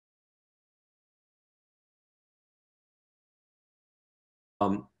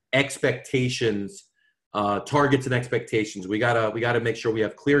expectations, targets and expectations. We gotta make sure we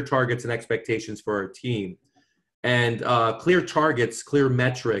have clear targets and expectations for our team, and clear targets, clear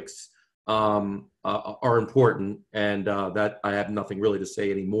metrics are important. And that I have nothing really to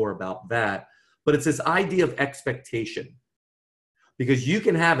say anymore about that. But it's this idea of expectation, because you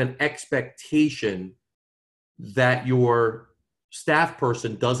can have an expectation that your staff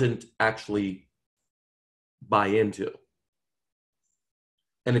person doesn't actually buy into.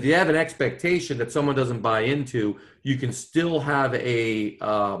 And if you have an expectation that someone doesn't buy into, you can still have a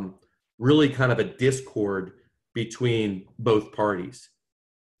really kind of a discord between both parties,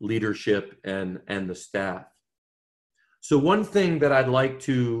 leadership and the staff. So one thing that I'd like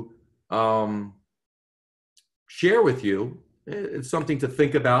to share with you, it's something to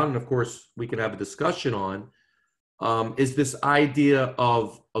think about, and of course we can have a discussion on, is this idea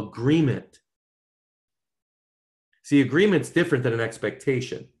of agreement. See, agreement's different than an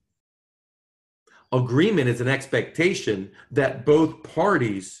expectation. Agreement is an expectation that both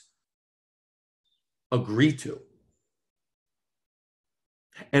parties agree to.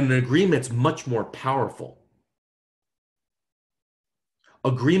 And an agreement's much more powerful.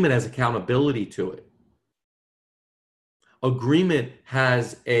 Agreement has accountability to it. Agreement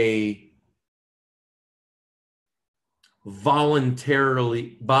has a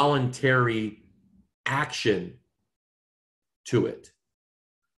voluntary action to it.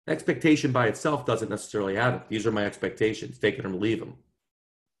 Expectation by itself doesn't necessarily have it. These are my expectations, take it or leave them.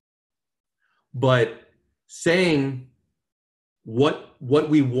 But saying what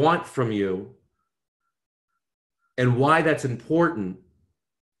we want from you and why that's important,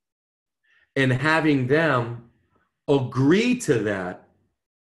 and having them agree to that,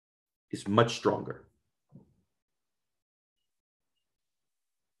 is much stronger.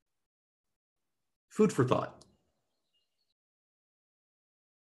 Food for thought.